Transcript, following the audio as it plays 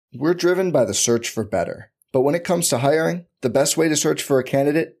We're driven by the search for better. But when it comes to hiring, the best way to search for a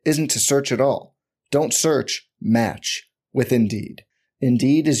candidate isn't to search at all. Don't search, match with Indeed.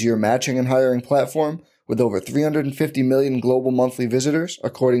 Indeed is your matching and hiring platform with over 350 million global monthly visitors,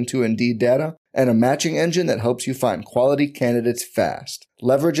 according to Indeed data, and a matching engine that helps you find quality candidates fast.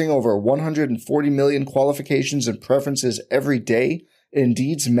 Leveraging over 140 million qualifications and preferences every day,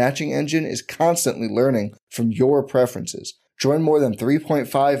 Indeed's matching engine is constantly learning from your preferences. Join more than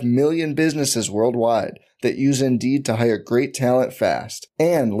 3.5 million businesses worldwide that use Indeed to hire great talent fast.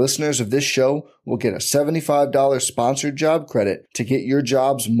 And listeners of this show will get a $75 sponsored job credit to get your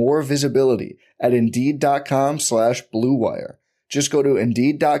jobs more visibility at Indeed.com/Blue Wire. Just go to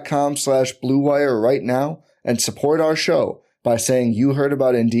Indeed.com/Blue Wire right now and support our show by saying you heard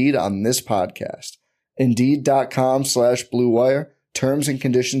about Indeed on this podcast. Indeed.com/Blue Wire. Terms and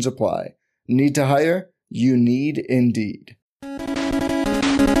conditions apply. Need to hire? You need Indeed.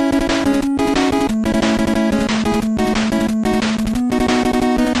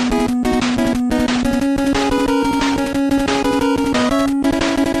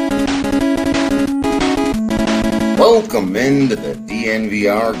 Welcome into the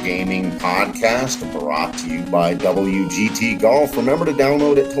DNVR Gaming Podcast, brought to you by WGT Golf. Remember to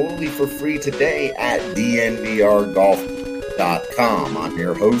download it totally for free today at DNVRGolf.com. I'm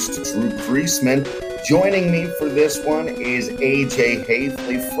your host, Drew Priestman. Joining me for this one is AJ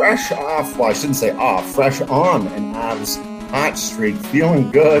Haefele, fresh on an Avs hot streak,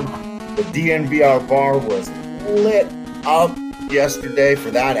 feeling good. The DNVR bar was lit up yesterday for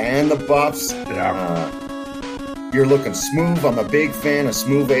that and the Buffs. You're looking smooth. I'm a big fan of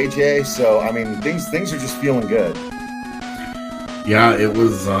smooth AJ. So, I mean, things are just feeling good. Yeah, it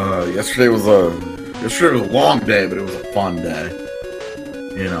was, yesterday was a long day, but it was a fun day.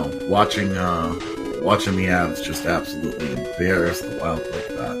 You know, watching the Avs just absolutely embarrass the Wild like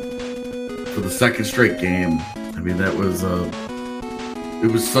that. For the second straight game, I mean, it was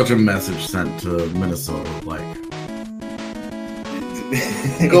such a message sent to Minnesota, like,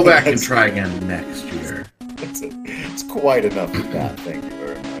 go back and try again next year. It's quite enough of that. Thank you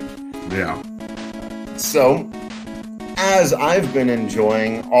very much. Yeah. So, as I've been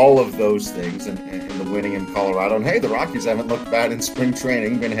enjoying all of those things and the winning in Colorado, and hey, the Rockies haven't looked bad in spring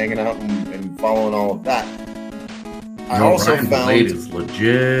training, been hanging out and following all of that. I also Ryan found Blade is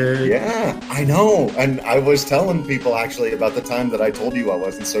legit. Yeah, I know. And I was telling people actually about the time that I told you I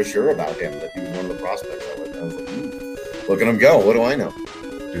wasn't so sure about him, that he was one of the prospects. I was like, look at him go. What do I know?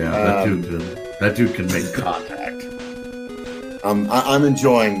 Yeah, that dude can make contact. I'm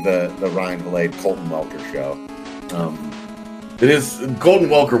enjoying the Ryan Blade Colton Welker show. It is. Colton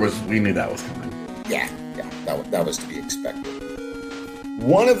Welker we knew that was coming. Yeah, that was to be expected.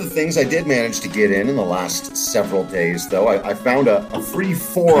 One of the things I did manage to get in the last several days, though, I found a free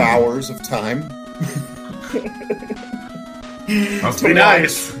 4 hours of time. Must be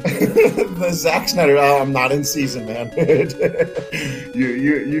nice. The Zack Snyder. Oh, I'm not in season, man.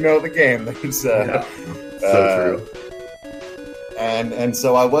 you know the game. So true. And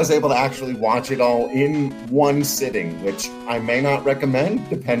so I was able to actually watch it all in one sitting, which I may not recommend,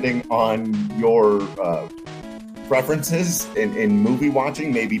 depending on your preferences in movie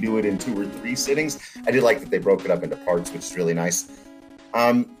watching. Maybe do it in 2 or 3 sittings. I did like that they broke it up into parts, which is really nice.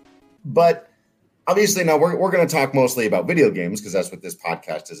 But obviously now we're going to talk mostly about video games because that's what this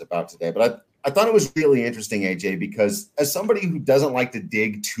podcast is about today. But I thought it was really interesting, AJ, because as somebody who doesn't like to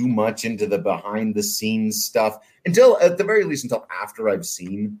dig too much into the behind the scenes stuff until after I've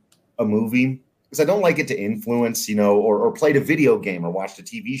seen a movie, because I don't like it to influence, or played a video game or watched a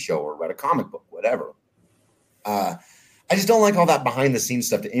TV show or read a comic book, whatever. I just don't like all that behind the scenes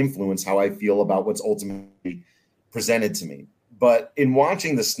stuff to influence how I feel about what's ultimately presented to me. But in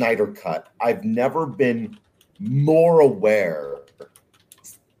watching the Snyder Cut, I've never been more aware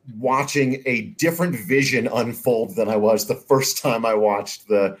watching a different vision unfold than I was the first time I watched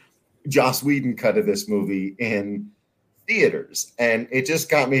the Joss Whedon cut of this movie in theaters. And it just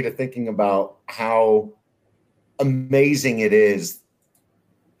got me to thinking about how amazing it is,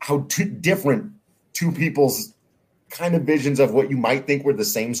 how different two people's kind of visions of what you might think were the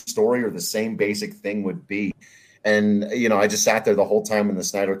same story or the same basic thing would be. And, I just sat there the whole time in the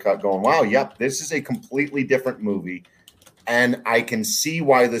Snyder Cut going, wow, yep, this is a completely different movie. And I can see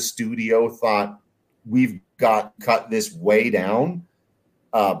why the studio thought we've got cut this way down.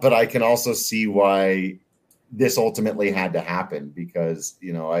 But I can also see why this ultimately had to happen because,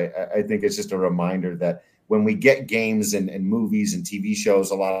 I think it's just a reminder that when we get games and movies and TV shows,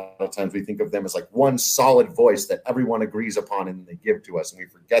 a lot of times we think of them as like one solid voice that everyone agrees upon and they give to us. And we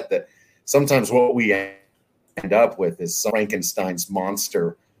forget that sometimes what we end up with is Frankenstein's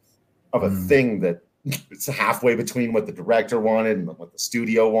monster of a thing that it's halfway between what the director wanted and what the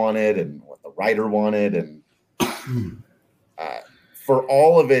studio wanted and what the writer wanted, and for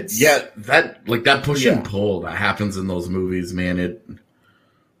all of its that push and pull that happens in those movies, man.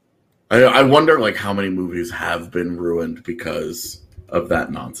 I wonder like how many movies have been ruined because of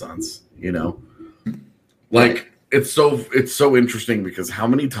that nonsense. You know, like it's so interesting because how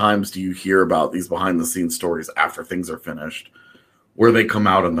many times do you hear about these behind the scenes stories after things are finished, where they come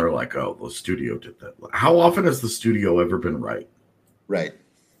out and they're like, "Oh, the studio did that." How often has the studio ever been right? Right.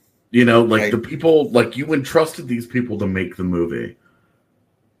 You know, like the people, like you entrusted these people to make the movie.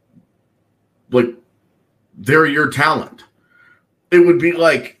 Like, they're your talent. It would be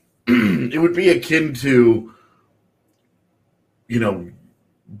like, it would be akin to, you know,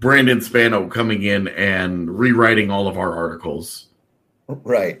 Brandon Spano coming in and rewriting all of our articles.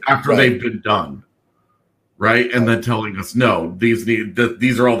 Right. After they've been done. Right? And then telling us, no,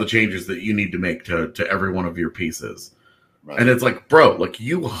 these are all the changes that you need to make to every one of your pieces. Right. And it's like, bro, like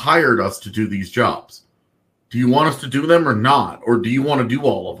you hired us to do these jobs. Do you want us to do them or not? Or do you want to do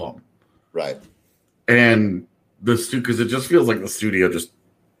all of them? Right. And because it just feels like the studio just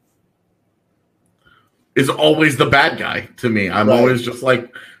is always the bad guy to me. I'm always just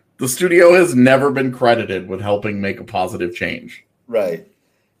like, the studio has never been credited with helping make a positive change. Right.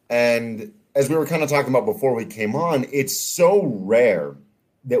 And as we were kind of talking about before we came on, it's so rare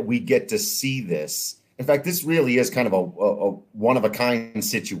that we get to see this. In fact, this really is kind of a one-of-a-kind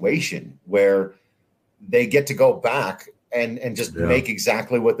situation where they get to go back and just make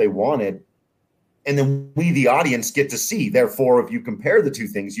exactly what they wanted. And then we, the audience, get to see. Therefore, if you compare the two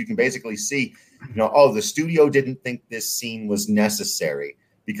things, you can basically see, you know, oh, the studio didn't think this scene was necessary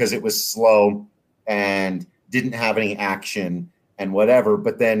because it was slow and didn't have any action and whatever.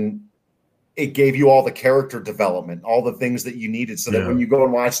 But then it gave you all the character development, all the things that you needed, so that when you go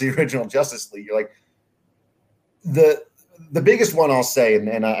and watch the original Justice League, you're like, the biggest one I'll say,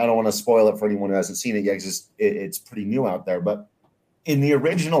 and I don't want to spoil it for anyone who hasn't seen it yet, because it's pretty new out there, but in the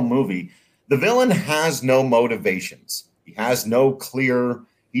original movie, the villain has no motivations. He has no clear,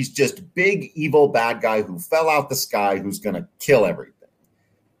 he's just big, evil, bad guy who fell out the sky who's going to kill everything.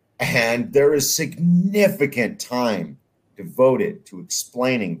 And there is significant time devoted to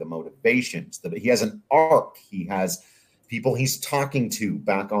explaining the motivations. That he has an arc. He has people he's talking to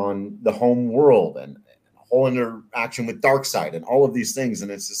back on the home world and whole interaction with Darkseid and all of these things. And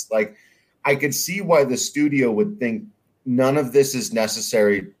it's just like, I could see why the studio would think none of this is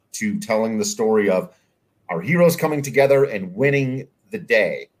necessary to telling the story of our heroes coming together and winning the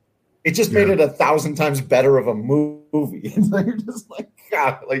day. It just made it 1,000 times better of a movie. And so you're just like,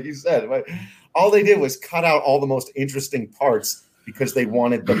 God, like you said, all they did was cut out all the most interesting parts because they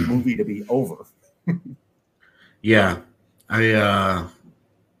wanted the movie to be over. Yeah. I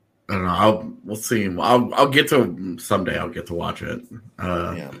don't know. We'll see. I'll get to someday. I'll get to watch it.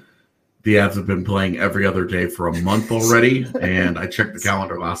 The ads have been playing every other day for a month already, and I checked the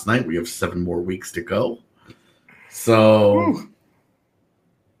calendar last night. We have 7 more weeks to go. So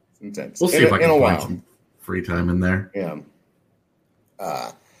we'll see if I can find some free time in there.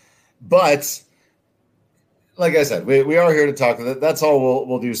 Yeah. But like I said, we are here to talk. That's all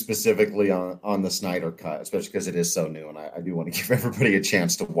we'll do specifically on the Snyder Cut, especially because it is so new, and I do want to give everybody a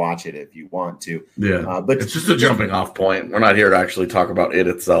chance to watch it if you want to. Yeah, but it's just a jumping off point. We're not here to actually talk about it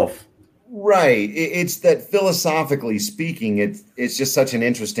itself. Right. It's that philosophically speaking, it's just such an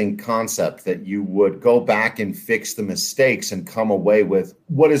interesting concept that you would go back and fix the mistakes and come away with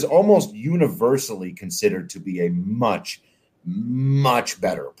what is almost universally considered to be a much, much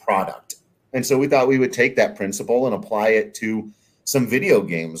better product. And so we thought we would take that principle and apply it to some video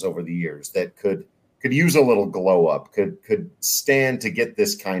games over the years that could use a little glow up, could stand to get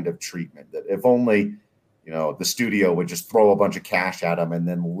this kind of treatment. That if only, you know, the studio would just throw a bunch of cash at them and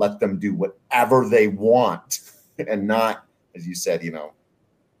then let them do whatever they want and not, as you said, you know,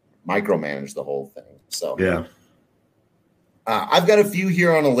 micromanage the whole thing. So yeah. I've got a few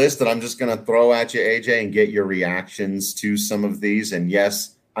here on a list that I'm just going to throw at you, AJ, and get your reactions to some of these. And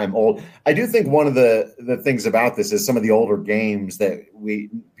yes, I'm old. I do think one of the things about this is some of the older games that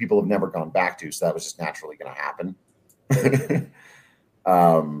people have never gone back to. So that was just naturally going to happen.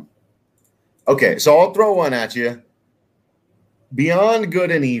 Okay, so I'll throw one at you. Beyond Good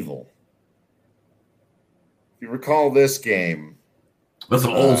and Evil. If you recall this game. That's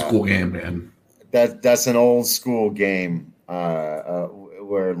an old school game, man. That's an old school game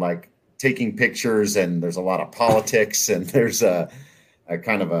where like taking pictures and there's a lot of politics and there's a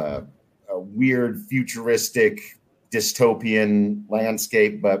kind of a weird futuristic dystopian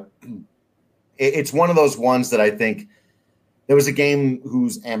landscape, but it's one of those ones that I think there was a game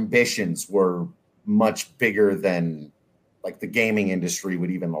whose ambitions were much bigger than like the gaming industry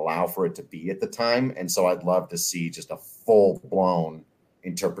would even allow for it to be at the time. And so I'd love to see just a full blown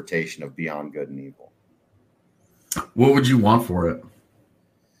interpretation of Beyond Good and Evil. What would you want for it?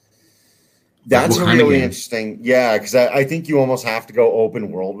 That's really interesting. Yeah, because I think you almost have to go open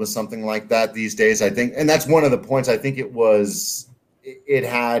world with something like that these days. I think, and that's one of the points. I think it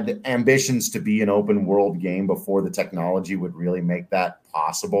had ambitions to be an open world game before the technology would really make that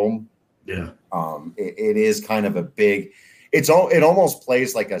possible. Yeah. It is kind of a big, it almost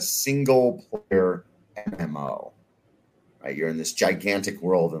plays like a single player MMO, right? You're in this gigantic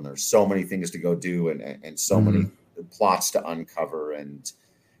world and there's so many things to go do and so many plots to uncover. And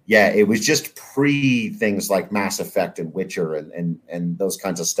yeah, it was just pre things like Mass Effect and Witcher and those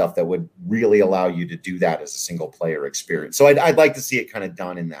kinds of stuff that would really allow you to do that as a single player experience. So I'd like to see it kind of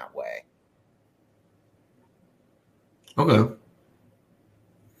done in that way. Okay.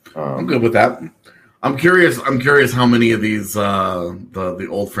 I'm good with that. I'm curious how many of these the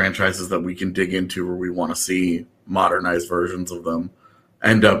old franchises that we can dig into where we want to see modernized versions of them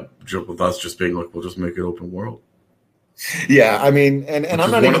end up with us just being like, we'll just make it open world. Yeah, I mean, and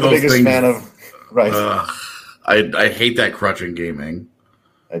I'm not even the biggest fan of right. I hate that crutch in gaming.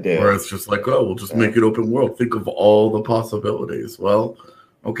 I do. Where it's just like, oh, we'll just make it open world. Think of all the possibilities. Well,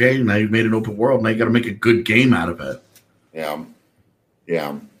 okay, now you've made an open world. Now you got to make a good game out of it. Yeah.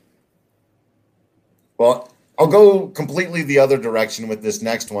 Yeah. Well, I'll go completely the other direction with this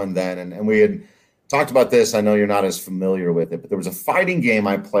next one then. And we had talked about this. I know you're not as familiar with it, but there was a fighting game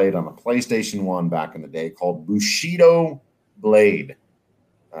I played on the PlayStation 1 back in the day called Bushido Blade.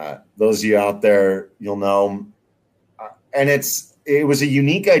 Those of you out there, you'll know. And it was a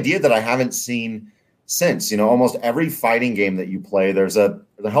unique idea that I haven't seen since. You know, almost every fighting game that you play, there's the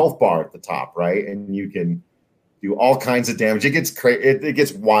health bar at the top, right? And you can do all kinds of damage. It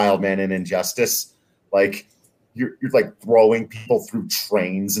gets wild, man, in Injustice. Like you're like throwing people through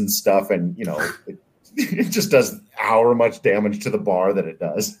trains and stuff, and you know it just does however much damage to the bar that it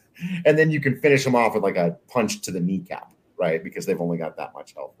does, and then you can finish them off with like a punch to the kneecap, right? Because they've only got that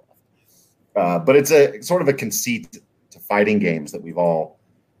much health left. But it's a sort of a conceit to fighting games that we've all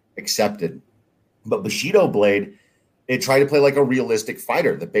accepted. But Bushido Blade, it tried to play like a realistic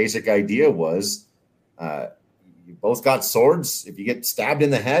fighter. The basic idea was you both got swords. If you get stabbed in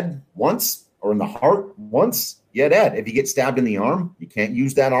the head once or in the heart once, you're dead. If you get stabbed in the arm, you can't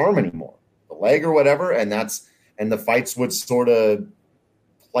use that arm anymore, the leg or whatever. And the fights would sort of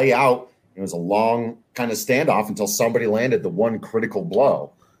play out. It was a long kind of standoff until somebody landed the one critical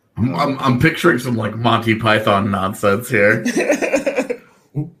blow. I'm picturing some like Monty Python nonsense here.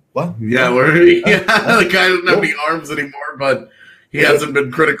 What? Yeah, where the guy doesn't have any arms anymore, but he hasn't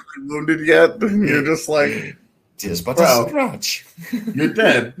been critically wounded yet. And you're just like, just but a scratch. You're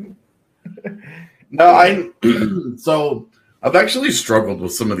dead. No, so I've actually struggled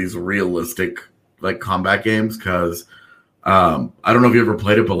with some of these realistic like combat games because I don't know if you ever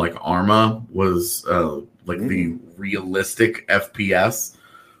played it, but like Arma was the realistic FPS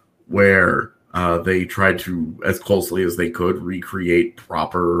where they tried to, as closely as they could, recreate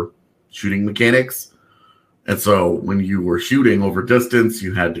proper shooting mechanics. And so when you were shooting over distance,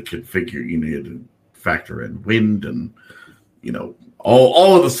 you had to configure, you needed to factor in wind and, you know,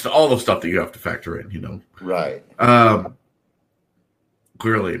 all the stuff that you have to factor in, you know. Right.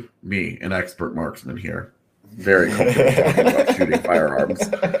 Clearly, me, an expert marksman here, very comfortable talking about shooting firearms.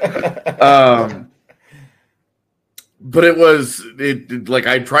 But it like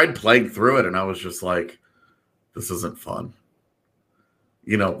I tried playing through it, and I was just like, this isn't fun.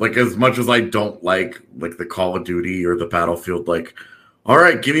 You know, like as much as I don't like the Call of Duty or the Battlefield, like, all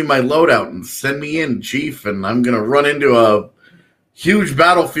right, give me my loadout and send me in, Chief, and I'm gonna run into a huge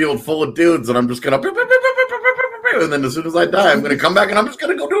battlefield full of dudes, and I'm just gonna, and then as soon as I die, I'm gonna come back and I'm just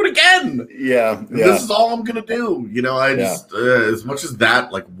gonna go do it again. Yeah. This is all I'm gonna do. You know, I just as much as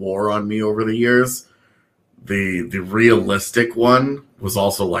that like wore on me over the years, the realistic one was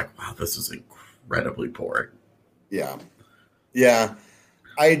also like, wow, this is incredibly boring. Yeah.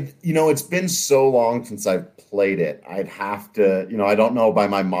 It's been so long since I've played it. I'd have to, I don't know by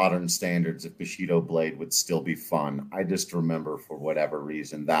my modern standards if Bushido Blade would still be fun. I just remember for whatever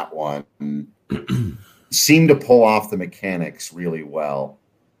reason that one seemed to pull off the mechanics really well,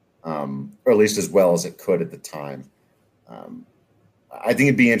 or at least as well as it could at the time. I think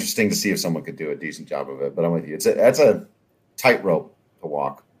it'd be interesting to see if someone could do a decent job of it, but I'm with you. That's a tightrope to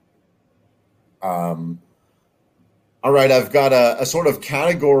walk. All right, I've got a sort of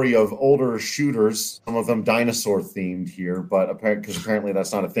category of older shooters, some of them dinosaur themed here, but apparently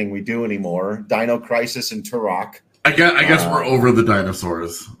that's not a thing we do anymore. Dino Crisis and Turok. I guess we're over the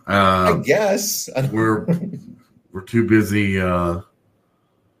dinosaurs. I guess We're too busy. Open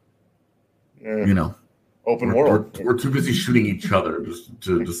world. We're too busy shooting each other just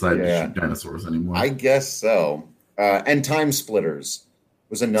to decide to shoot dinosaurs anymore. I guess so. And Time Splitters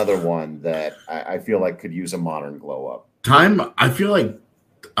was another one that I feel like could use a modern glow up. I feel like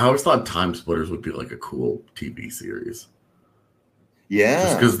I always thought Time Splitters would be like a cool TV series. Yeah.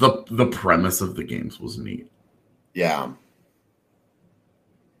 Just because the premise of the games was neat. Yeah.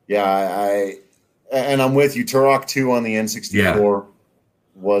 Yeah, and I'm with you. Turok 2 on the N64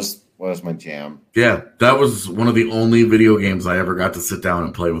 was my jam. Yeah, that was one of the only video games I ever got to sit down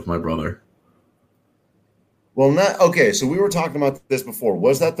and play with my brother. Well, okay, so we were talking about this before.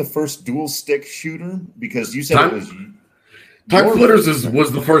 Was that the first dual stick shooter? Because you said it was... Time Splitters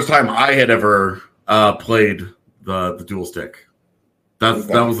was the first time I had ever played the dual stick. That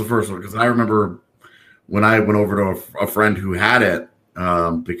was the first one, because I remember when I went over to a friend who had it,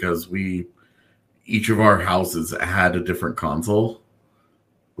 because each of our houses had a different console,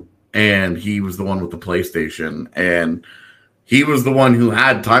 and he was the one with the PlayStation, and he was the one who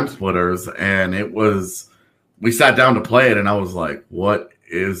had Time Splitters, and we sat down to play it, and I was like, what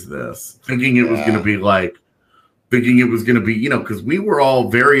is this? Thinking it was going to be, because we were all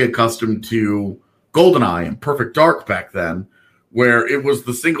very accustomed to GoldenEye and Perfect Dark back then, where it was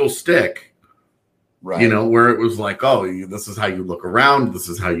the single stick, right? Where it was like, oh, this is how you look around, this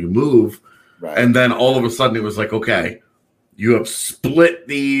is how you move, right? And then all of a sudden it was like, okay, you have split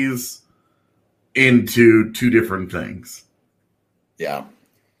these into two different things. Yeah.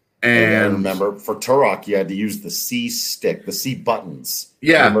 And I remember for Turok, you had to use the C stick, the C buttons.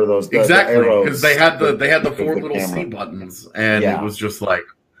 Yeah, remember those exactly, because they had the the four little camera. C buttons, and it was just like,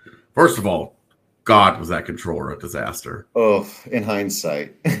 first of all, God, was that controller a disaster? Oh, in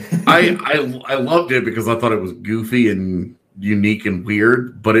hindsight, I loved it because I thought it was goofy and unique and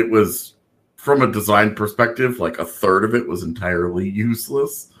weird, but it was, from a design perspective, like a third of it was entirely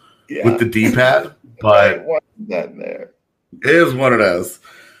useless with the D-pad. But why is that there? It is what it is.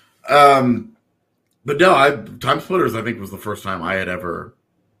 But no, Time Splitters, I think, was the first time I had ever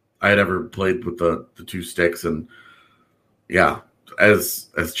played with the two sticks, and yeah,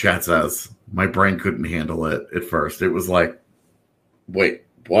 as Chat says, my brain couldn't handle it at first. It was like, wait,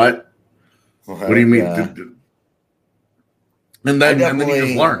 what? What do you mean? And then you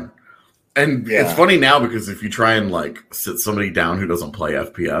just learn. And it's funny now, because if you try and like sit somebody down who doesn't play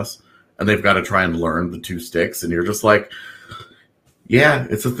FPS, and they've got to try and learn the two sticks, and you're just like, yeah,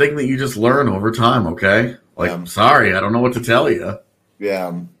 it's a thing that you just learn over time, okay? Like, sorry, I don't know what to tell you.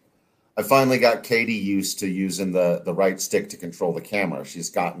 Yeah. I finally got Katie used to using the right stick to control the camera. She's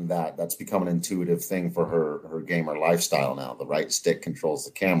gotten that. That's become an intuitive thing for her gamer lifestyle now. The right stick controls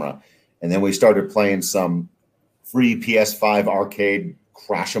the camera. And then we started playing some free PS5 arcade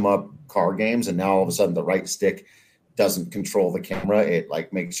crash 'em up car games, and now all of a sudden the right stick doesn't control the camera. It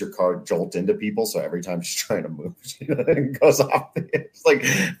like makes your car jolt into people. So every time she's trying to move, it goes off. It's like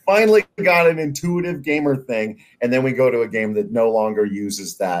finally got an intuitive gamer thing. And then we go to a game that no longer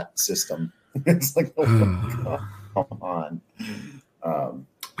uses that system. It's like, oh my God, come on.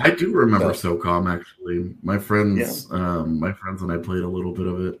 I do remember SOCOM, actually. My friends and I played a little bit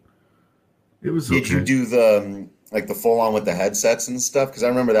of it. It was okay. Did you do the full on with the headsets and stuff? Because I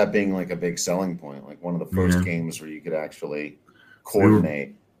remember that being like a big selling point, like one of the first games where you could actually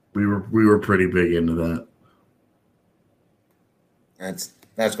coordinate. We were pretty big into that. That's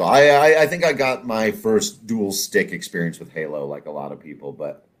cool. I think I got my first dual stick experience with Halo, like a lot of people,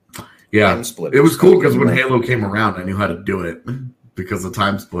 but yeah, it was cool because when Halo came around, I knew how to do it because of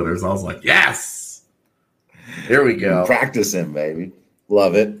Time Splitters. I was like, yes, there we go. Practicing, baby,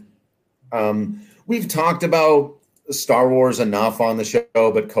 love it. We've talked about Star Wars enough on the show,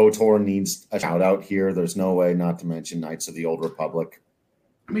 but KOTOR needs a shout out here. There's no way not to mention Knights of the Old Republic.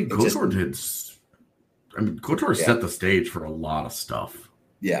 I mean, KOTOR set the stage for a lot of stuff.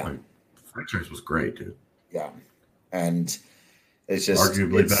 Yeah. Like, the franchise was great, dude. Yeah. And it's just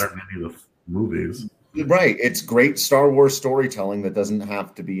arguably better than any of the movies. Right. It's great Star Wars storytelling that doesn't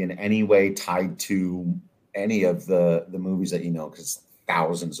have to be in any way tied to any of the movies that you know, because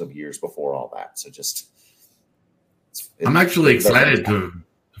thousands of years before all that. So just I'm actually excited to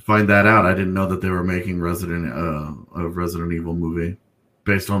find that out. I didn't know that they were making a Resident Evil movie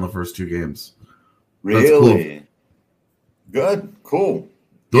based on the first two games. Really? That's cool.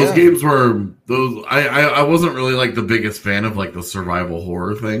 Those games were those. I wasn't really like the biggest fan of like the survival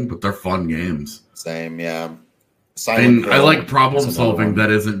horror thing, but they're fun games. Same, yeah. And I like problem solving that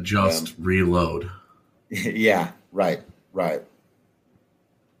isn't just reload. Yeah, right.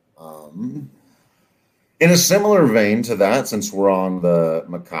 In a similar vein to that, since we're on the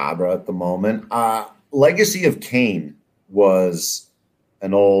macabre at the moment, Legacy of Kain was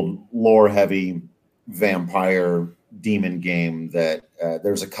an old lore-heavy vampire demon game that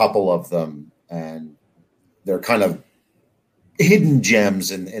there's a couple of them, and they're kind of hidden gems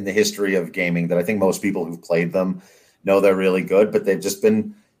in the history of gaming that I think most people who've played them know they're really good, but they've just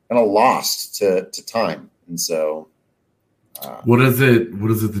been kind of lost to time. And so what is it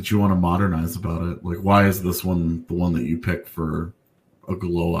that you want to modernize about it? Like, why is this one the one that you picked for a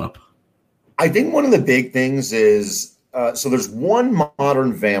glow up? I think one of the big things is so there's one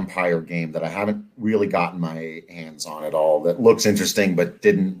modern vampire game that I haven't really gotten my hands on at all that looks interesting but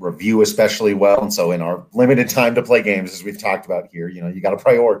didn't review especially well. And so in our limited time to play games, as we've talked about here, you got to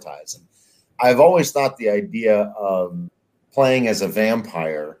prioritize. And I've always thought the idea of playing as a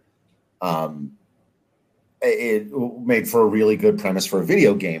vampire it made for a really good premise for a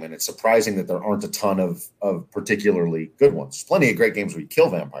video game, and it's surprising that there aren't a ton of particularly good ones. There's plenty of great games where you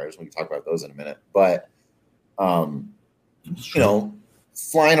kill vampires. We can talk about those in a minute, but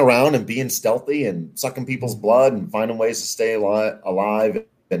flying around and being stealthy and sucking people's blood and finding ways to stay alive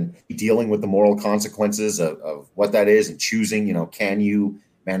and dealing with the moral consequences of what that is and choosing, can you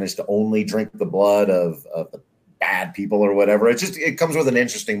manage to only drink the blood of the bad people or whatever. It comes with an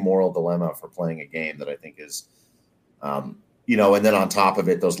interesting moral dilemma for playing a game that I think is, and then on top of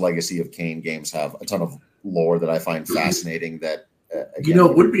it, those Legacy of Kain games have a ton of lore that I find fascinating that, again,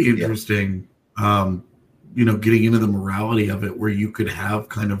 it would be interesting, getting into the morality of it where you could have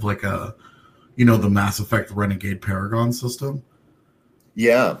kind of like the Mass Effect Renegade Paragon system.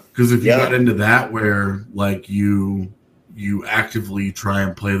 Yeah. Because if you got into that where like you actively try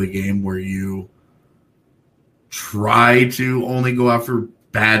and play the game where you try to only go after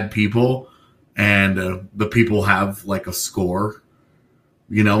bad people and the people have like a score,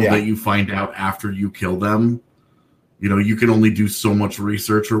 that you find out after you kill them. You can only do so much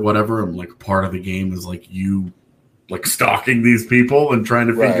research or whatever. And like part of the game is like you like stalking these people and trying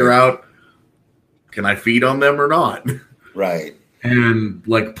to figure out, can I feed on them or not? Right. And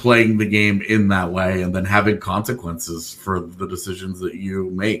like playing the game in that way and then having consequences for the decisions that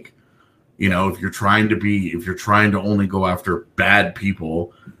you make. If you're trying to only go after bad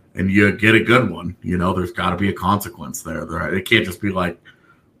people and you get a good one, there's got to be a consequence there. It can't just be like,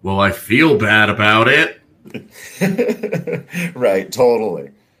 well, I feel bad about it. Right.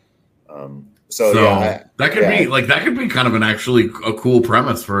 Totally. That could be kind of actually a cool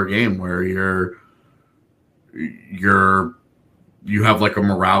premise for a game where you have like a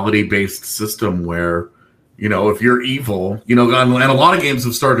morality based system where, if you're evil, and a lot of games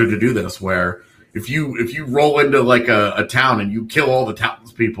have started to do this where if you roll into like a town and you kill all the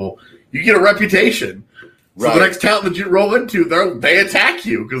townspeople, you get a reputation. So the next town that you roll into, they attack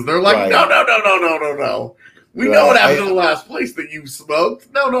you because they're like, no. We know what happened to the last place that you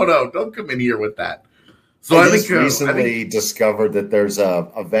smoked. No, don't come in here with that. So I just recently discovered that there's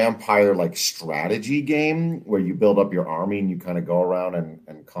a vampire like strategy game where you build up your army and you kind of go around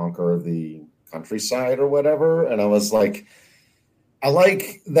and conquer the countryside or whatever. And I was like, I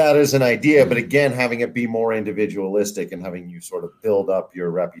like that as an idea, but again, having it be more individualistic and having you sort of build up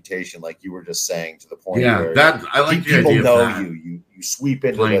your reputation, like you were just saying, to the point where that I like the people idea know of that. you sweep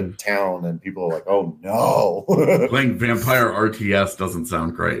into the town and people are like, oh no. Playing Vampire RTS doesn't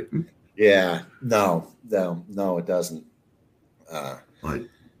sound great. Yeah, no, it doesn't.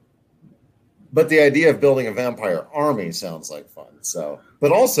 But the idea of building a vampire army sounds like fun.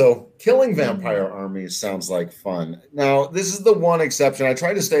 But also killing vampire armies sounds like fun. Now, this is the one exception. I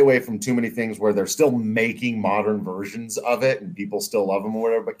try to stay away from too many things where they're still making modern versions of it and people still love them or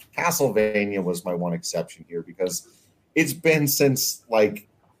whatever. But Castlevania was my one exception here because it's been since like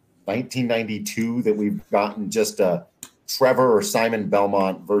 1992 that we've gotten just a Trevor or Simon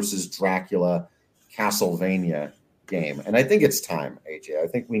Belmont versus Dracula Castlevania game. And I think it's time, AJ. I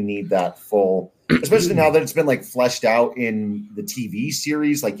think we need that full, especially now that it's been like fleshed out in the TV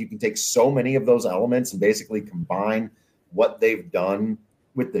series. Like you can take so many of those elements and basically combine what they've done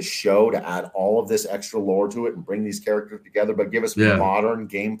with the show to add all of this extra lore to it and bring these characters together, but give us modern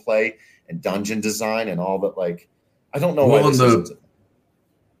gameplay and dungeon design and all that. Like, I don't know why this isn't.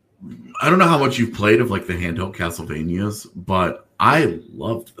 I don't know how much you've played of like the handheld Castlevanias, but I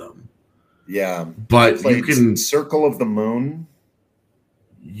loved them. Yeah, but you can Circle of the Moon.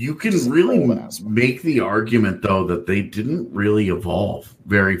 You can really make the argument though that they didn't really evolve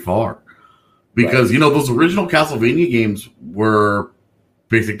very far because those original Castlevania games were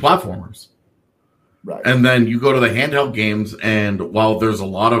basic platformers, right? And then you go to the handheld games, and while there are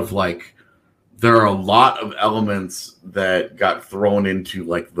a lot of elements that got thrown into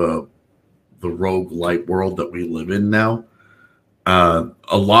like the the roguelite world that we live in now. A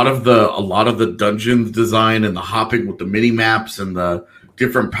lot of the dungeon design and the hopping with the mini maps and the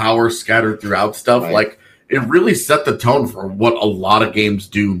different powers scattered throughout stuff, Right. like it really set the tone for what a lot of games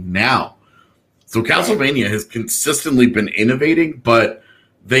do now. So Castlevania has consistently been innovating, but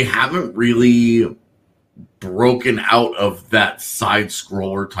they haven't really broken out of that side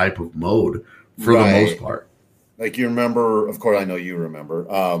scroller type of mode for the most part. Like you remember, of course, I know you remember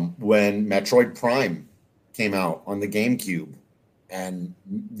when Metroid Prime came out on the GameCube, and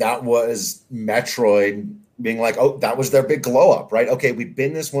that was Metroid being like, oh, that was their big glow up, right? Okay, we've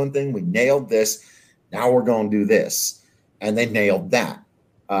been this one thing, we nailed this, now we're going to do this, and they nailed that.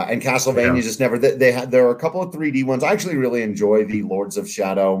 And Castlevania just never. There are a couple of 3D ones. I actually really enjoy the Lords of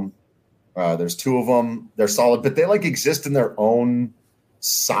Shadow. There's 2 of them. They're solid, but they like exist in their own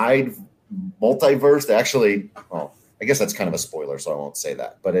side multiverse. They actually, well, I guess that's kind of a spoiler, so I won't say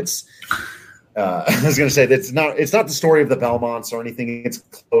that. But it's, I was going to say that it's not the story of the Belmonts or anything. It's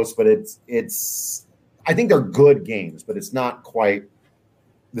close, but it's. I think they're good games, but it's not quite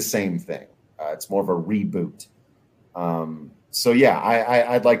the same thing. It's more of a reboot. So yeah,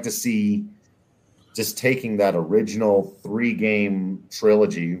 I'd like to see just taking that original 3-game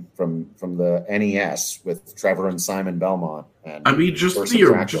trilogy from the NES with Trevor and Simon Belmont. And I mean, just roll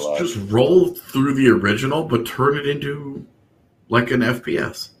through the original, but turn it into like an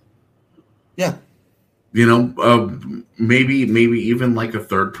FPS. Yeah, maybe even like a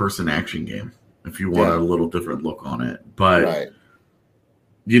third-person action game if you want a little different look on it. But right.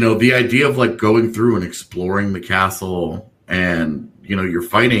 The idea of like going through and exploring the castle. And, you're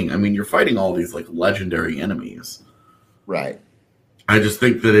fighting all these like legendary enemies. Right. I just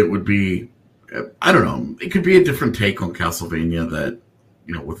think that it would be, I don't know, it could be a different take on Castlevania that,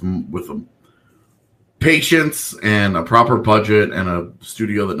 with a patience and a proper budget and a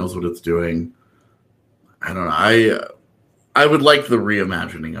studio that knows what it's doing. I don't know. I would like the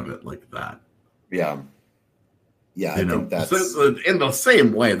reimagining of it like that. Yeah. Yeah, I think that's in the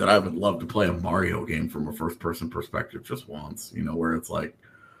same way that I would love to play a Mario game from a first-person perspective just once, where it's like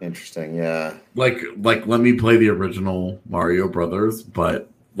interesting, yeah. Like let me play the original Mario Brothers, but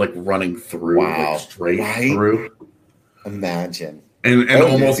like running through, like straight through. Imagine and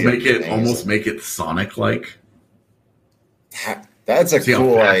almost make it Sonic-like. That's a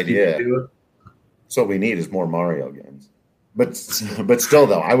cool idea. So what we need is more Mario games. But still,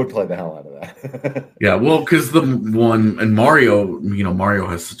 though, I would play the hell out of that. Yeah, well, because the one and Mario, Mario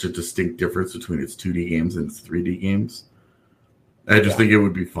has such a distinct difference between its 2D games and its 3D games. I just think it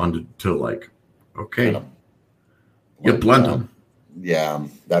would be fun to like, okay, blend them. Yeah,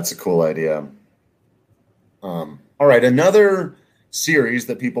 that's a cool idea. All right, another series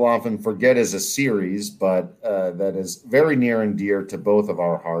that people often forget is a series, but that is very near and dear to both of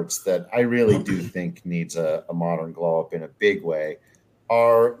our hearts that I really do think needs a modern glow up in a big way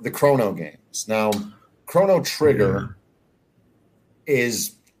are the Chrono games. Now, Chrono Trigger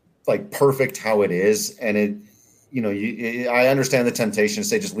is like perfect how it is, and it, I understand the temptation to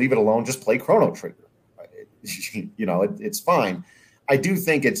say just leave it alone, just play Chrono Trigger. It's fine. I do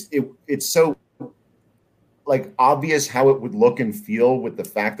think it's so like obvious how it would look and feel with the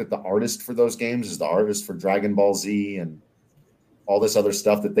fact that the artist for those games is the artist for Dragon Ball Z and all this other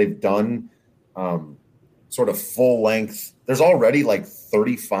stuff that they've done, sort of full length. There's already like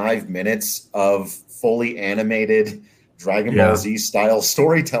 35 minutes of fully animated Dragon Ball Z style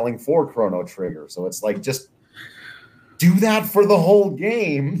storytelling for Chrono Trigger. So it's like, just do that for the whole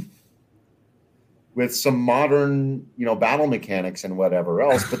game with some modern, battle mechanics and whatever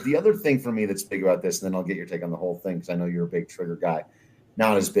else. But the other thing for me that's big about this, and then I'll get your take on the whole thing, because I know you're a big Trigger guy,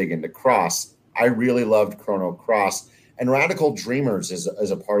 not as big into Cross. I really loved Chrono Cross. And Radical Dreamers is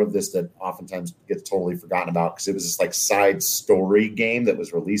a part of this that oftentimes gets totally forgotten about, because it was this like side story game that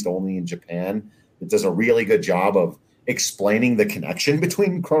was released only in Japan. It does a really good job of explaining the connection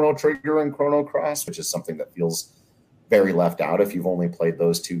between Chrono Trigger and Chrono Cross, which is something that feels very left out if you've only played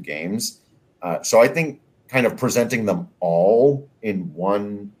those 2 games. So I think kind of presenting them all in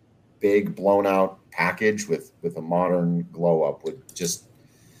one big blown out package with a modern glow up would just,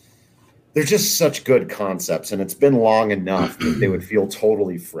 they're just such good concepts, and it's been long enough that they would feel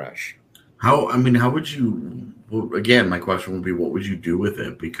totally fresh. How would you, again, my question would be, what would you do with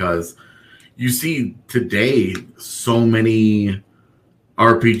it? Because you see today, so many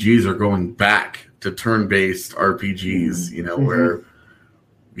RPGs are going back to turn-based RPGs, where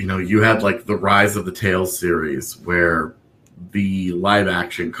you had like the Rise of the Tales series where the live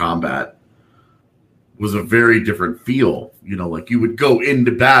action combat was a very different feel. Like you would go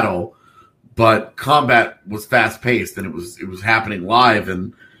into battle, but combat was fast paced and it was happening live,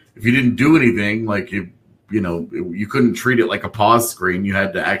 and if you didn't do anything, like you couldn't treat it like a pause screen. You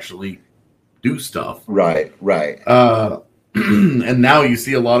had to actually do stuff. Right. And now you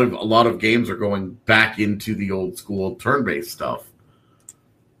see a lot of games are going back into the old school turn-based stuff.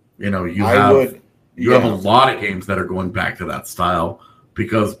 You have a lot of games that are going back to that style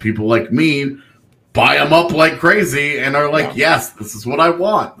because people like me buy them up like crazy and are like, yes, this is what I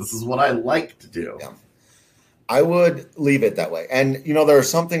want. This is what I like to do. Yeah. I would leave it that way. And, there are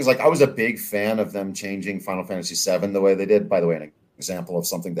some things like I was a big fan of them changing Final Fantasy VII the way they did. By the way, an example of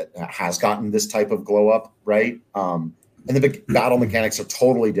something that has gotten this type of glow up, right? And the battle mechanics are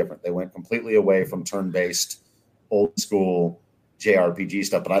totally different. They went completely away from turn-based, old school JRPG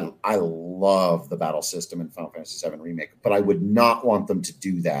stuff. But I love the battle system in Final Fantasy VII Remake. But I would not want them to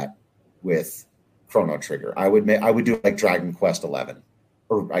do that with Chrono Trigger. I would do like Dragon Quest 11.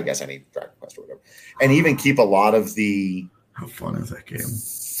 Or I guess any Dragon Quest or whatever, and even keep a lot of the. How fun is that game?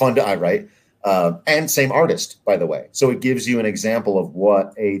 Fun to right, and same artist, by the way. So it gives you an example of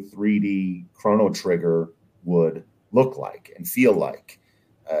what a 3D Chrono Trigger would look like and feel like,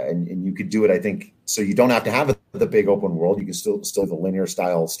 and you could do it. I think so. You don't have to have the big open world. You can still the linear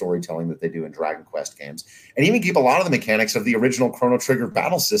style storytelling that they do in Dragon Quest games, and even keep a lot of the mechanics of the original Chrono Trigger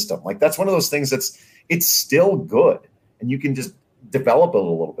battle system. Like that's one of those things it's still good, and you can just develop it a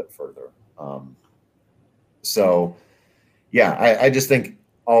little bit further. I just think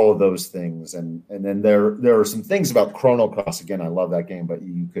all of those things, and then there are some things about Chrono Cross. Again, I love that game, but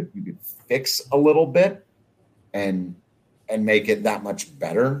you could fix a little bit and make it that much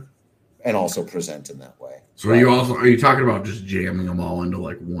better, and also present in that way. So are you talking about just jamming them all into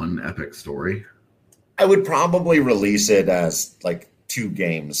like one epic story? I would probably release it as like 2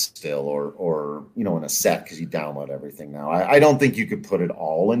 games still, or in a set because you download everything now. I don't think you could put it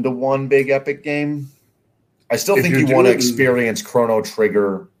all into one big epic game. I still think you want to experience Chrono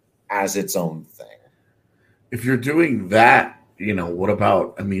Trigger as its own thing. If you're doing that, what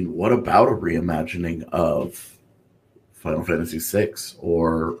about a reimagining of Final Fantasy VI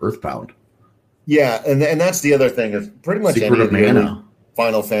or Earthbound? Yeah, and that's the other thing. Is pretty much Secret of Mana.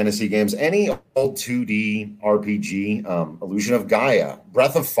 Final Fantasy games, any old 2D RPG, Illusion of Gaia,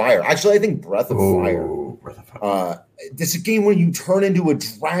 Breath of Fire. Actually, I think Breath of Fire. This is a game where you turn into a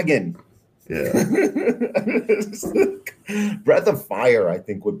dragon. Yeah. Breath of Fire, I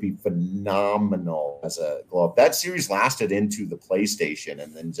think, would be phenomenal as a glow up. That series lasted into the PlayStation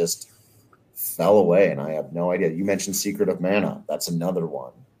and then just fell away, and I have no idea. You mentioned Secret of Mana. That's another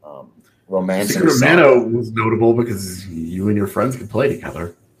one. Romance. Secret of Mana was notable because you and your friends could play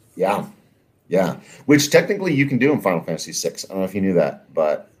together. Yeah. Which technically you can do in Final Fantasy VI. I don't know if you knew that,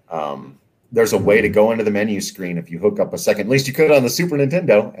 but there's a way to go into the menu screen if you hook up a second. At least you could on the Super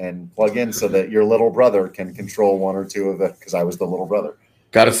Nintendo and plug in so that your little brother can control one or two of it. Because I was the little brother.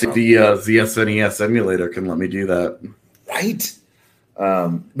 Got to see the ZSNES emulator can let me do that. Right.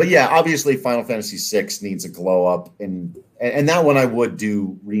 But yeah, obviously Final Fantasy VI needs a glow up, and that one I would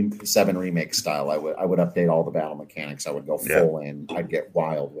do 7 remake style. I would update all the battle mechanics. I would go full in. I'd get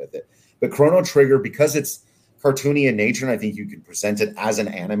wild with it. But Chrono Trigger, because it's cartoony in nature, and I think you can present it as an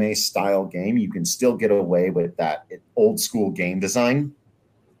anime style game, you can still get away with that old school game design,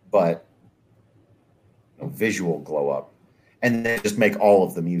 but visual glow up, and then just make all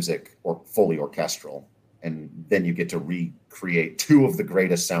of the music or fully orchestral. And then you get to recreate 2 of the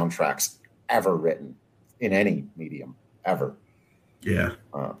greatest soundtracks ever written in any medium ever. Yeah,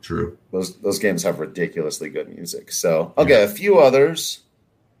 true. Those games have ridiculously good music. So, okay, a few others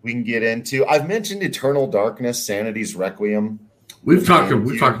we can get into. I've mentioned Eternal Darkness, Sanity's Requiem. We've talked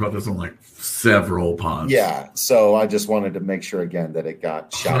about this on like several pods. Yeah, so I just wanted to make sure again that it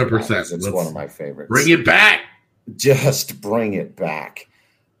got shot. 100%. It's one of my favorites. Bring it back. Just bring it back.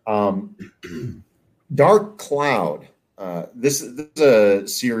 Dark Cloud. This is a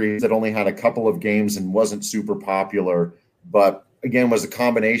series that only had a couple of games and wasn't super popular, but again was a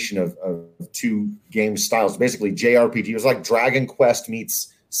combination of 2 game styles. Basically, JRPG. It was like Dragon Quest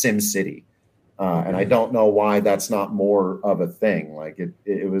meets SimCity, and I don't know why that's not more of a thing. Like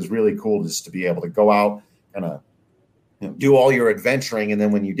it was really cool just to be able to go out and do all your adventuring, and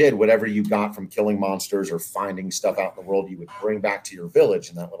then when you did, whatever you got from killing monsters or finding stuff out in the world, you would bring back to your village,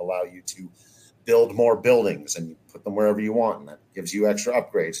 and that would allow you to build more buildings and you put them wherever you want, and that gives you extra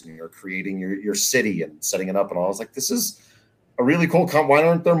upgrades, and you're creating your city and setting it up. And all. I was like, this is a really cool why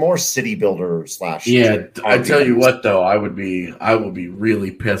aren't there more city builder / Yeah, I tell you what though, I will be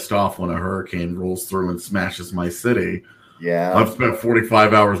really pissed off when a hurricane rolls through and smashes my city. Yeah, I've spent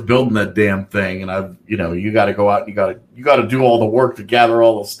 45 hours building that damn thing, and you got to go out, you got to do all the work to gather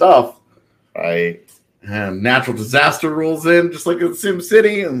all the stuff. Right. and natural disaster rolls in, just like in Sim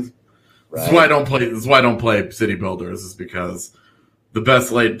City, and this is why I don't play. This is why I don't play City Builders. Is because the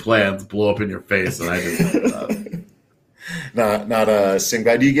best laid plans blow up in your face, and I just like that. Not a sim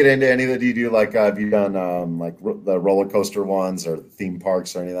guy. Do you get into any of the? Do you do like have you done the roller coaster ones or theme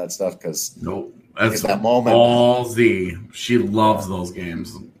parks or any of that stuff? Because nope, that's that moment. All Z. She loves those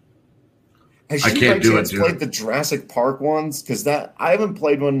games. Has I can't do it. Played the Jurassic Park ones because I haven't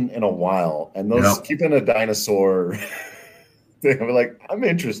played one in a while, and those keeping a dinosaur thing. I'm like, I'm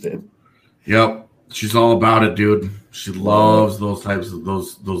interested. Yep, she's all about it, dude. She loves those types of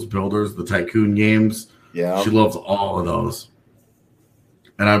those builders, the tycoon games. Yeah, she loves all of those.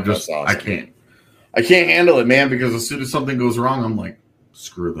 And I'm just, awesome. I can't handle it, man. Because as soon as something goes wrong, I'm like,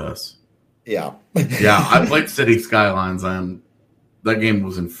 screw this. Yeah, yeah. I played City Skylines, and that game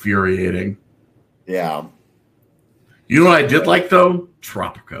was infuriating. Yeah. You know what I did like though?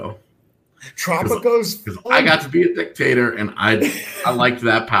 Tropico. Tropico's because I got to be a dictator, and I liked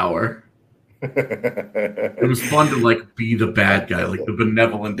that power. It was fun to like be the bad guy, like the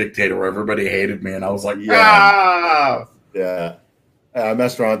benevolent dictator where everybody hated me, and I was like, yeah. I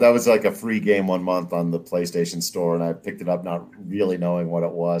messed around. That was like a free game 1 month on the PlayStation Store, and I picked it up not really knowing what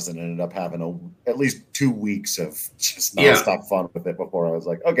it was, and ended up having at least 2 weeks of just nonstop fun with it before I was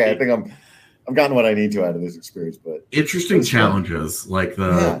like, okay, I think I've gotten what I need to out of this experience. But interesting challenges fun. Like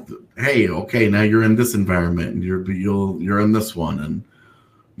the hey, okay, now you're in this environment, and you're in this one, and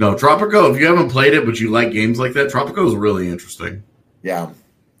no, Tropico, if you haven't played it but you like games like that, Tropico is really interesting. Yeah.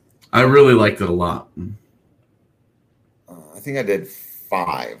 I really liked it a lot. I think I did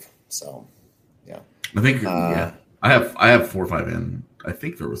 5, so yeah. I think I have 4 or 5 in. I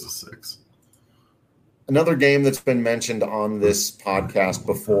think there was a 6. Another game that's been mentioned on this podcast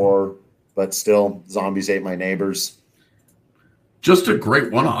before, but still, Zombies Ate My Neighbors. Just a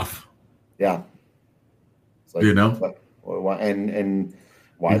great one-off. Yeah. It's like, you know? And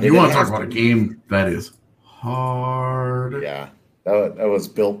why if you want to talk about a game that is hard. Yeah. That was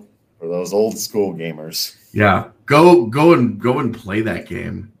built for those old school gamers. Yeah. Go and play that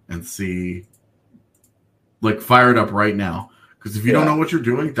game and see. Like, fire it up right now. Because if you don't know what you're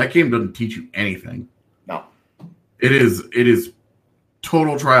doing, that game doesn't teach you anything. No. It is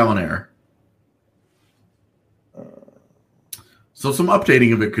total trial and error. So some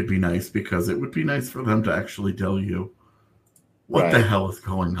updating of it could be nice, because it would be nice for them to actually tell you what the hell is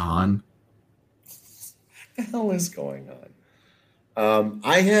going on. What the hell is going on?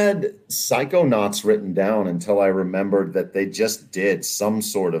 I had Psychonauts written down until I remembered that they just did some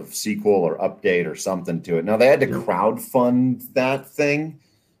sort of sequel or update or something to it. Now, they had to crowdfund that thing.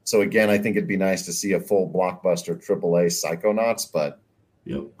 So, again, I think it'd be nice to see a full blockbuster AAA Psychonauts, but...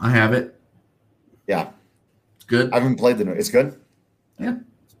 Yep, I have it. Yeah. It's good. I haven't played the new... It's good? Yeah.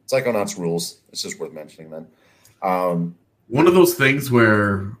 Psychonauts rules. It's just worth mentioning then. One of those things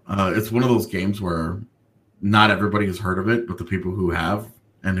where it's one of those games where not everybody has heard of it, but the people who have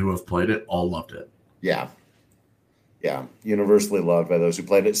and who have played it all loved it. Yeah. Yeah. Universally loved by those who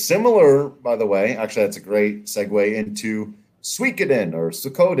played it. Similar, by the way, actually, that's a great segue into Suikoden or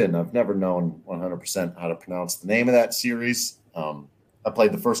Suikoden. I've never known 100% how to pronounce the name of that series. I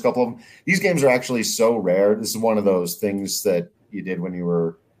played the first couple of them. These games are actually so rare. This is one of those things that you did when you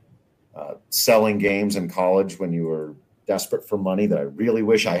were selling games in college when you were desperate for money that I really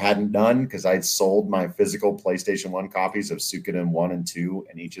wish I hadn't done, because I'd sold my physical PlayStation 1 copies of Suikoden 1 and 2,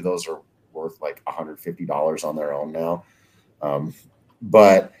 and each of those are worth like $150 on their own now.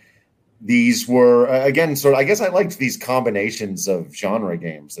 But these were, again, sort of, I guess I liked these combinations of genre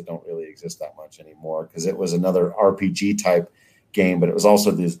games that don't really exist that much anymore, because it was another RPG type game, but it was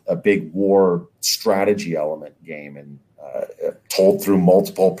also a big war strategy element game, and told through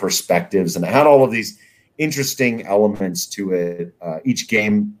multiple perspectives, and it had all of these interesting elements to it. Each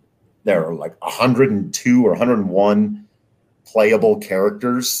game, there are like 102 or 101 playable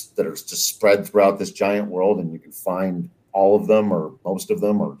characters that are just spread throughout this giant world, and you can find all of them or most of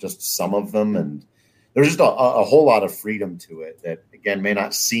them or just some of them, and there's just a whole lot of freedom to it that, again, may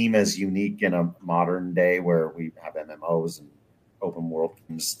not seem as unique in a modern day where we have MMOs and open world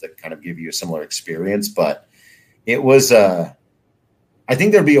games that kind of give you a similar experience, but it was I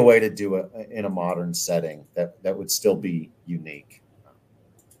think there'd be a way to do it in a modern setting that would still be unique.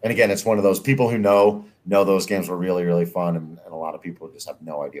 And again, it's one of those people who know those games were really, really fun, and a lot of people just have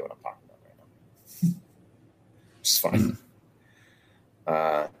no idea what I'm talking about right now. It's fine.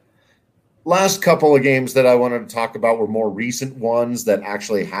 Last couple of games that I wanted to talk about were more recent ones that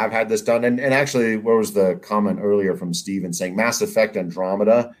actually have had this done. And actually, where was the comment earlier from Steven saying Mass Effect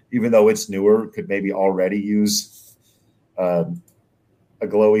Andromeda, even though it's newer, could maybe already use a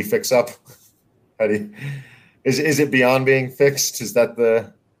glowy fix-up? How do you, is it beyond being fixed? Is that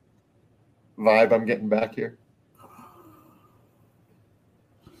the vibe I'm getting back here?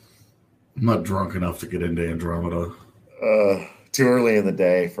 I'm not drunk enough to get into Andromeda. Too early in the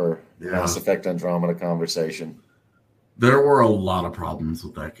day for Yeah. Mass Effect Andromeda conversation. There were a lot of problems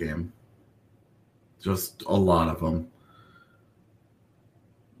with that game. Just a lot of them.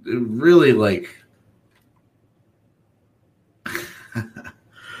 It really, like...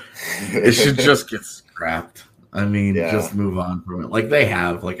 it should just get scrapped. I mean, Yeah. just move on from it. Like they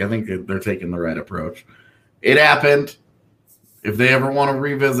have. Like I think they're taking the right approach. It happened. If they ever want to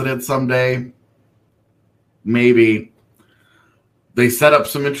revisit it someday, maybe. They set up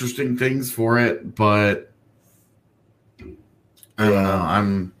some interesting things for it, but I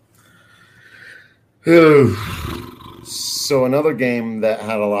don't know. So another game that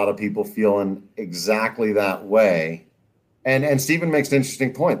had a lot of people feeling exactly that way. And Steven makes an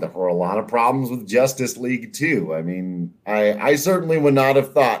interesting point. There were a lot of problems with Justice League too. I mean, I certainly would not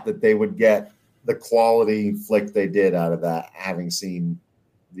have thought that they would get the quality flick they did out of that, having seen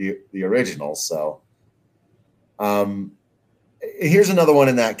the original. So here's another one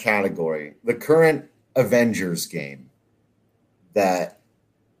in that category. The current Avengers game that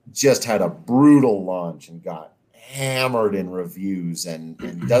just had a brutal launch and got hammered in reviews and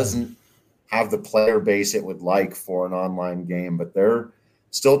doesn't have the player base it would like for an online game, but they're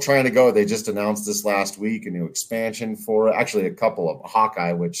still trying to go. They just announced this last week, a new expansion for it. Actually, a couple of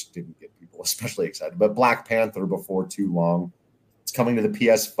Hawkeye, which didn't get people especially excited, but Black Panther before too long. It's coming to the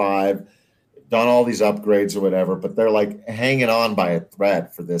PS5. They've done all these upgrades or whatever, but they're like hanging on by a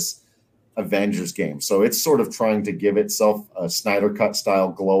thread for this Avengers game. So it's sort of trying to give itself a Snyder Cut style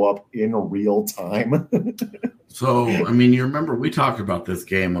glow up in real time. So, I mean, you remember we talked about this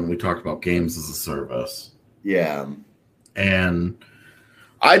game when we talked about games as a service. Yeah. And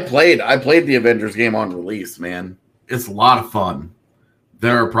I played the Avengers game on release, man. It's a lot of fun.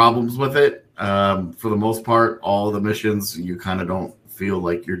 There are problems with it. For the most part, all of the missions, you kind of don't feel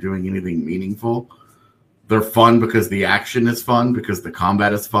like you're doing anything meaningful. They're fun because the action is fun, because the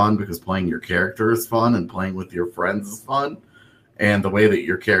combat is fun, because playing your character is fun, and playing with your friends is fun. And the way that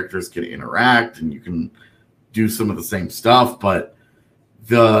your characters can interact, and you can do some of the same stuff, but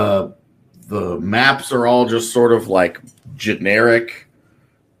the maps are all just sort of like generic.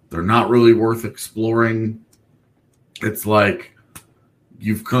 They're not really worth exploring. It's like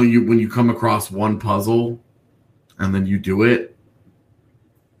when you come across one puzzle and then you do it,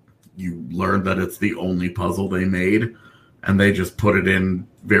 you learn that it's the only puzzle they made, and they just put it in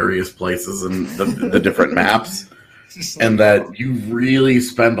various places in the different maps. And that you really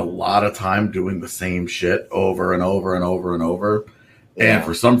spend a lot of time doing the same shit over and over and over and over. Yeah. And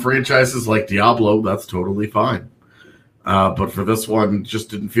for some franchises like Diablo, that's totally fine. But for this one, it just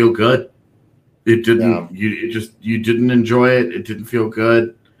didn't feel good. It didn't. Yeah. You didn't enjoy it. It didn't feel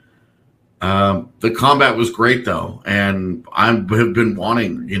good. The combat was great though, and I have been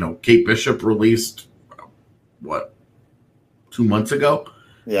wanting. Kate Bishop released 2 months ago.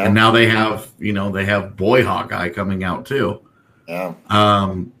 Yeah. And now they have Boy Hawkeye coming out too. Yeah.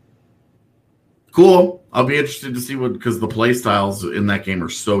 Cool. I'll be interested to see because the play styles in that game are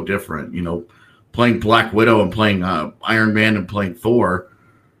so different. Playing Black Widow and playing Iron Man and playing Thor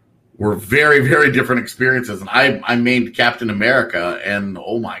were very, very different experiences. And I mained Captain America, and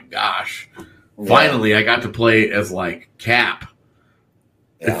oh my gosh, finally I got to play as like Cap.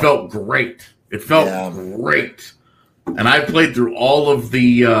 Yeah. It felt great. Great. And I played through all of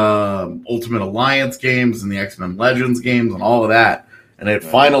the Ultimate Alliance games and the X-Men Legends games and all of that. And it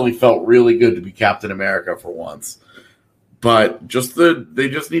finally felt really good to be Captain America for once. But they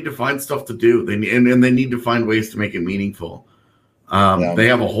just need to find stuff to do. They need to find ways to make it meaningful. They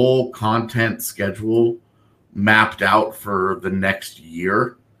have a whole content schedule mapped out for the next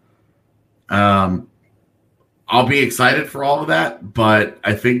year. I'll be excited for all of that, but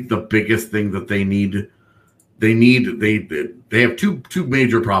I think the biggest thing that they have two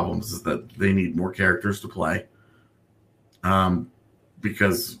major problems is that they need more characters to play.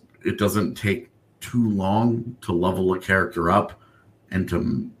 Because it doesn't take too long to level a character up and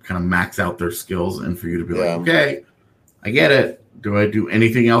to kind of max out their skills, and for you to be like, okay, I get it. Do I do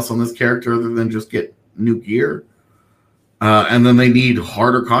anything else on this character other than just get new gear? And then they need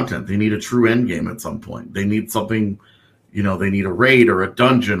harder content. They need a true end game at some point. They need something, they need a raid or a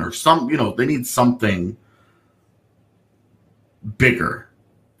dungeon or they need something bigger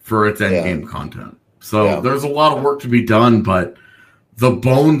for its end game content. So there's a lot of work to be done, but the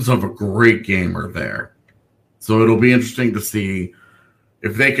bones of a great game are there. So it'll be interesting to see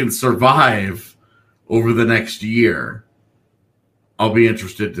if they can survive over the next year I'll be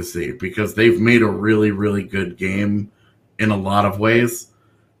interested to see, because they've made a really, really good game in a lot of ways.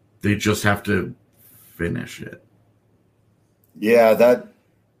 They just have to finish it. Yeah,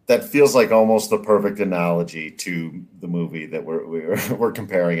 that feels like almost the perfect analogy to the movie that we're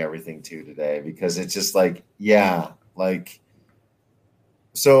comparing everything to today, because it's just like, yeah, like,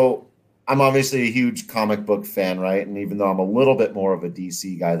 so I'm obviously a huge comic book fan, right? And even though I'm a little bit more of a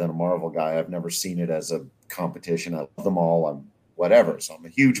DC guy than a Marvel guy, I've never seen it as a competition. I love them all. I'm whatever. So I'm a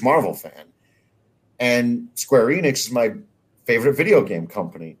huge Marvel fan. And Square Enix is my favorite video game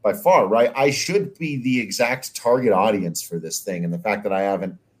company by far, right? I should be the exact target audience for this thing. And the fact that I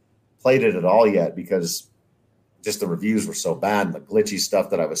haven't played it at all yet, because just the reviews were so bad and the glitchy stuff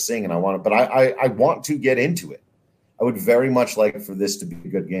that I was seeing, and I want to get into it. I would very much like for this to be a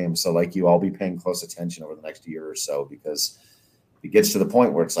good game. So like you, I'll be paying close attention over the next year or so, because it gets to the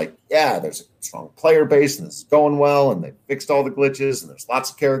point where it's like, yeah, there's a strong player base and this is going well and they fixed all the glitches and there's lots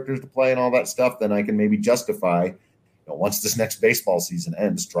of characters to play and all that stuff. Then I can maybe justify, once this next baseball season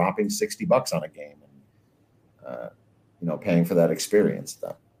ends, dropping $60 on a game and, paying for that experience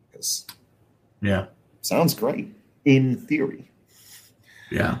stuff. Because sounds great in theory.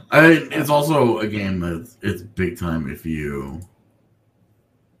 Yeah, it's also a game that it's big time if you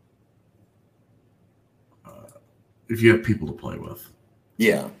have people to play with.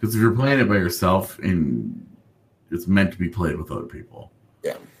 Yeah, because if you're playing it by yourself, and it's meant to be played with other people.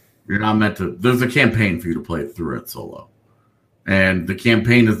 Yeah, you're not meant to. There's a campaign for you to play through it solo, and the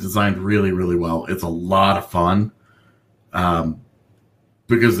campaign is designed really, really well. It's a lot of fun.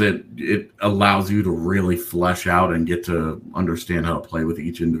 Because it allows you to really flesh out and get to understand how to play with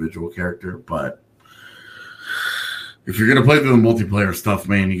each individual character. But if you're going to play through the multiplayer stuff,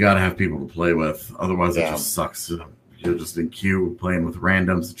 man, you got to have people to play with. Otherwise, it just sucks. You're just in queue playing with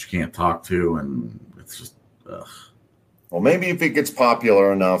randoms that you can't talk to, and it's just, ugh. Well, maybe if it gets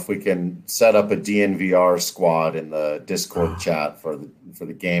popular enough, we can set up a DNVR squad in the Discord chat for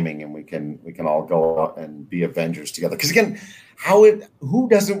the gaming, and we can all go out and be Avengers together. Because again, who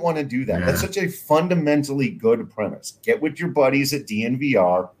doesn't want to do that? Yeah. That's such a fundamentally good premise. Get with your buddies at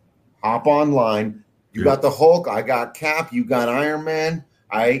DNVR, hop online. You got the Hulk, I got Cap, you got Iron Man.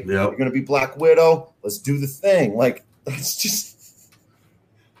 You're going to be Black Widow. Let's do the thing. Like, that's just,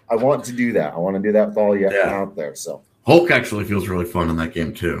 I want to do that. I want to do that with all you out there. So Hulk actually feels really fun in that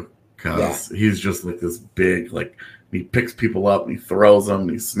game too, because he's just like this big, like, he picks people up and he throws them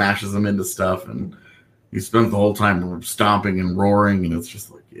and he smashes them into stuff, and he spends the whole time stomping and roaring, and it's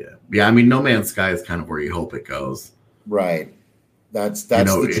just like, yeah. I mean, No Man's Sky is kind of where you hope it goes, right? That's the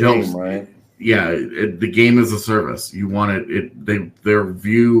dream, right? Yeah, the game is a service. You want it. Their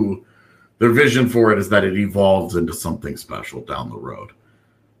vision for it is that it evolves into something special down the road.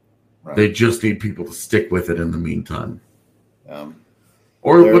 Right. They just need people to stick with it in the meantime.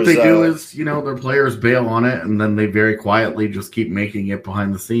 Or what they do is, their players bail on it, and then they very quietly just keep making it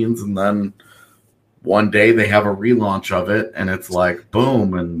behind the scenes, and then one day they have a relaunch of it, and it's like,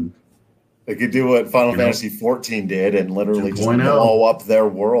 boom, and they could do what Final Fantasy XIV did and literally just blow up their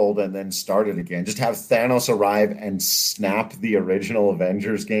world and then start it again. Just have Thanos arrive and snap the original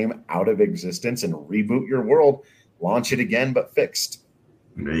Avengers game out of existence and reboot your world, launch it again, but fixed.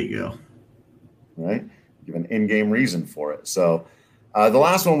 There you go. Right? Give an in-game reason for it. So the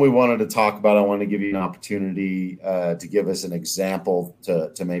last one we wanted to talk about, I wanted to give you an opportunity to give us an example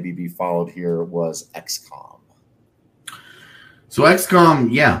to maybe be followed here, was XCOM. So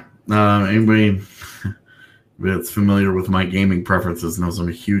XCOM, anybody that's familiar with my gaming preferences knows I'm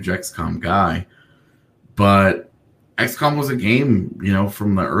a huge XCOM guy. But XCOM was a game,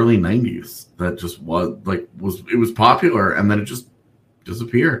 from the early 90s that just was popular, and then it just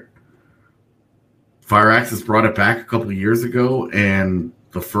disappeared. Firaxis brought it back a couple of years ago, and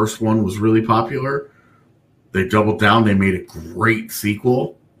the first one was really popular. They doubled down. They made a great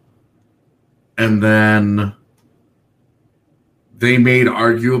sequel. And then they made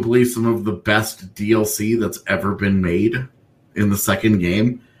arguably some of the best DLC that's ever been made in the second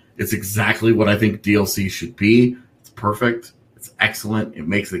game. It's exactly what I think DLC should be. It's perfect. It's excellent. It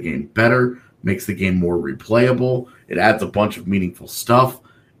makes the game better, makes the game more replayable. It adds a bunch of meaningful stuff.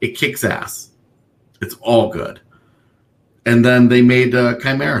 It kicks ass. It's all good. And then they made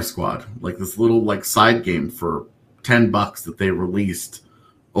Chimera Squad, like this little side game for $10 that they released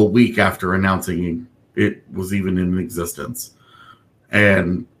a week after announcing it was even in existence,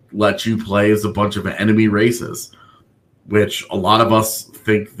 and let you play as a bunch of enemy races, which a lot of us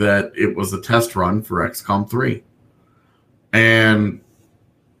think that it was a test run for XCOM 3. And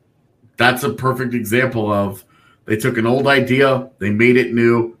that's a perfect example of, they took an old idea, they made it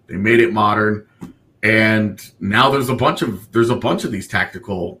new, they made it modern, And now there's a bunch of these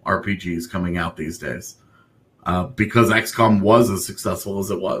tactical RPGs coming out these days because XCOM was as successful as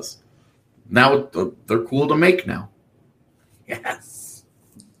it was. Now they're cool to make now. Yes,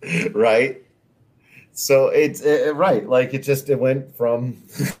 right. So it's right. Like it went from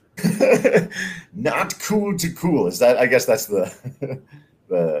not cool to cool. Is that? I guess that's the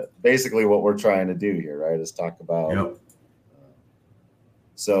basically what we're trying to do here, right? Is talk about. Yep.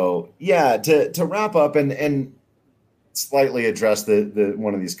 So yeah, to wrap up and slightly address the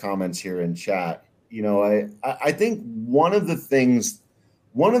one of these comments here in chat. You know, I think one of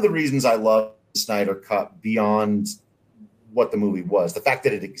the reasons I love the Snyder Cut beyond what the movie was, the fact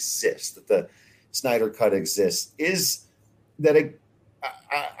that it exists, that the Snyder Cut exists, is that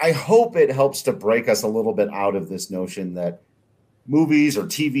I hope it helps to break us a little bit out of this notion that movies or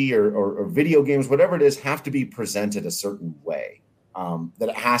TV or video games, whatever it is, have to be presented a certain way. That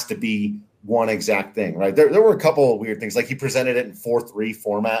it has to be one exact thing, right? There were a couple of weird things, like he presented it in 4:3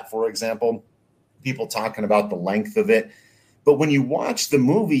 format, for example, people talking about the length of it. But when you watch the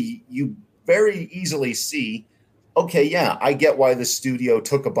movie, you very easily see, okay, yeah, I get why the studio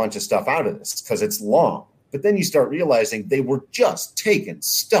took a bunch of stuff out of this because it's long. But then you start realizing they were just taking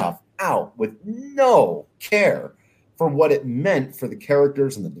stuff out with no care for what it meant for the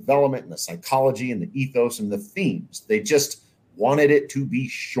characters and the development and the psychology and the ethos and the themes. They just wanted it to be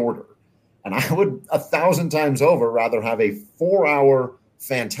shorter. And I would 1,000 times over rather have a 4-hour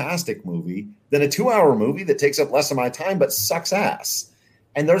fantastic movie than a 2-hour movie that takes up less of my time but sucks ass.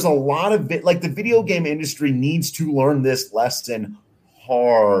 And there's a lot of it, like the video game industry needs to learn this lesson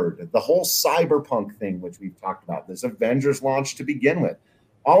hard. The whole cyberpunk thing, which we've talked about, this Avengers launch to begin with,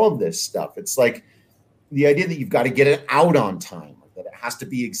 all of this stuff. It's like the idea that you've got to get it out on time, that it has to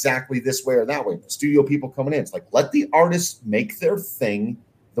be exactly this way or that way. The studio people coming in, it's like, let the artists make their thing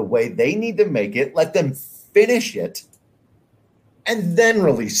the way they need to make it, let them finish it, and then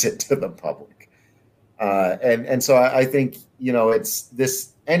release it to the public. And so I think, you know, it's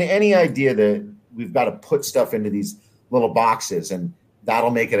this, any idea that we've got to put stuff into these little boxes and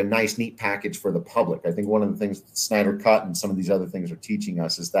that'll make it a nice, neat package for the public. I think one of the things that Snyder Cut and some of these other things are teaching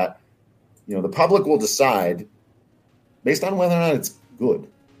us is that, you know, the public will decide based on whether or not it's good.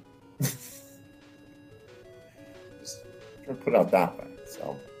 Just try to put it out that way.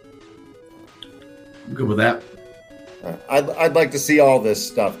 So I'm good with that. I'd like to see all this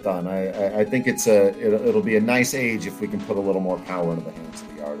stuff done. I think it'll be a nice age if we can put a little more power into the hands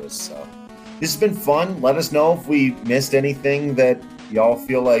of the artists. So this has been fun. Let us know if we missed anything that y'all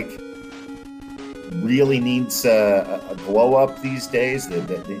feel like really needs a glow up these days,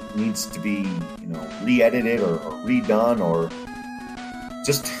 that it needs to be, you know, re-edited or redone or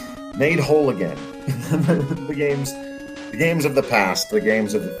just made whole again. The games of the past, the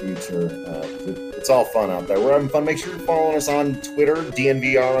games of the future. It's all fun out there. We're having fun. Make sure you're following us on Twitter,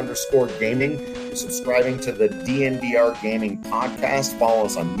 DNVR_gaming. You're subscribing to the DNVR Gaming podcast. Follow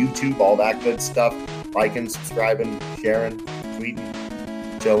us on YouTube, all that good stuff. Liking, subscribing, sharing, tweeting,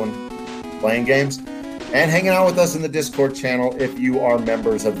 chilling, playing games, and hanging out with us in the Discord channel if you are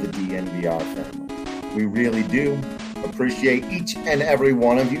members of the DNVR family. We really do appreciate each and every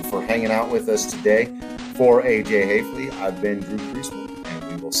one of you for hanging out with us today. For AJ Hafley, I've been Drew Priestman,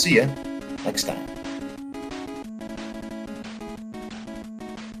 and we will see you next time.